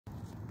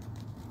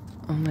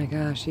Oh my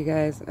gosh, you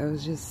guys, I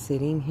was just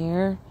sitting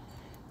here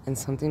and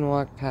something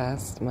walked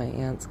past my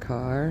aunt's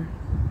car.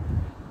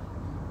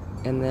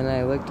 And then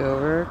I looked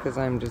over because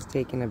I'm just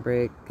taking a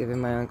break, giving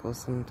my uncle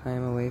some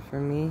time away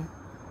from me.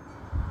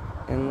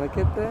 And look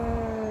at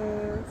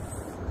this.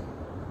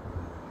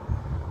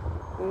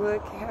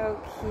 Look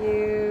how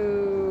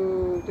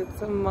cute.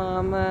 It's a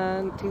mama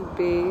and two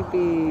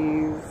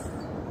babies.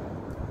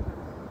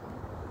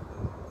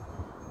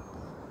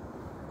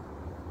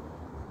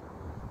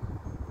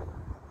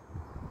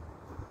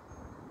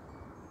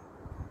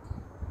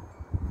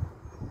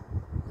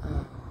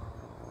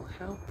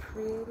 How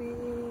pretty.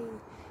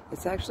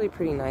 It's actually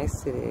pretty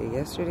nice today.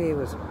 Yesterday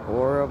was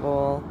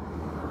horrible.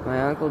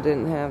 My uncle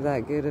didn't have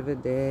that good of a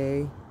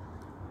day.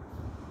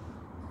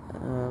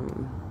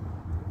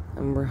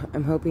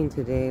 I'm hoping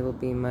today will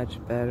be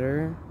much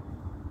better.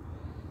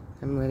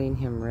 I'm letting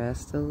him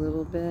rest a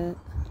little bit.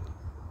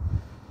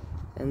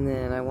 And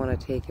then I want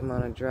to take him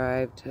on a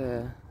drive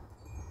to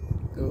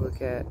go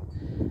look at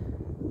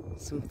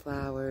some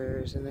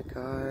flowers in the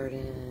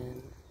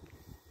garden.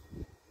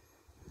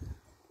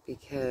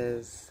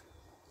 Because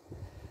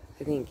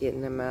I think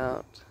getting him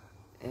out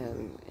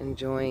and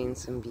enjoying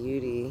some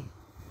beauty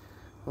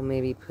will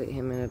maybe put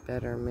him in a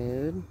better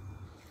mood.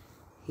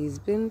 He's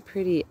been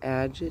pretty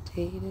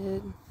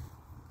agitated.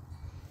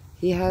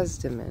 He has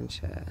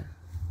dementia.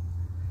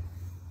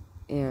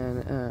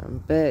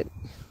 And, but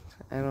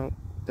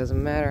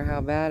doesn't matter how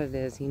bad it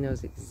is, he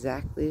knows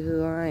exactly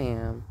who I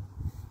am.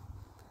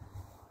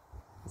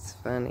 It's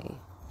funny.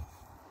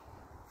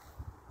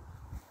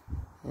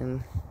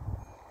 And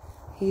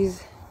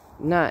he's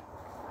not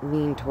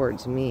mean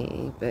towards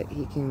me, but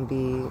he can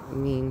be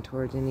mean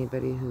towards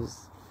anybody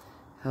who's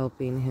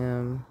helping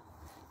him,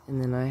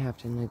 and then I have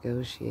to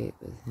negotiate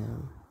with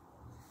him.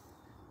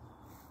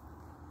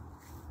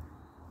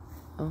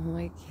 Oh,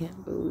 I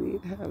can't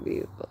believe how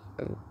beautiful.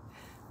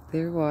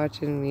 They're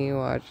watching me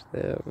watch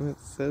them.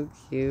 It's so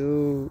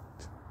cute.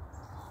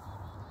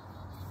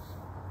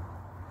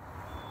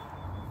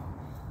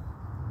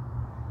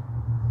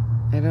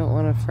 I don't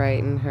want to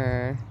frighten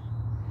her.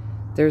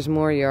 There's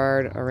more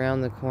yard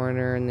around the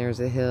corner, and there's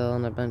a hill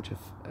and a bunch of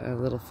a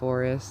little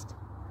forest.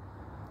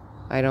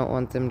 I don't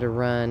want them to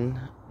run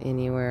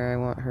anywhere. I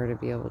want her to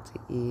be able to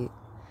eat.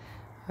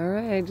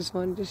 Alright, I just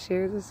wanted to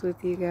share this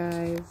with you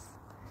guys.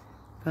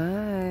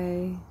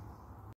 Bye.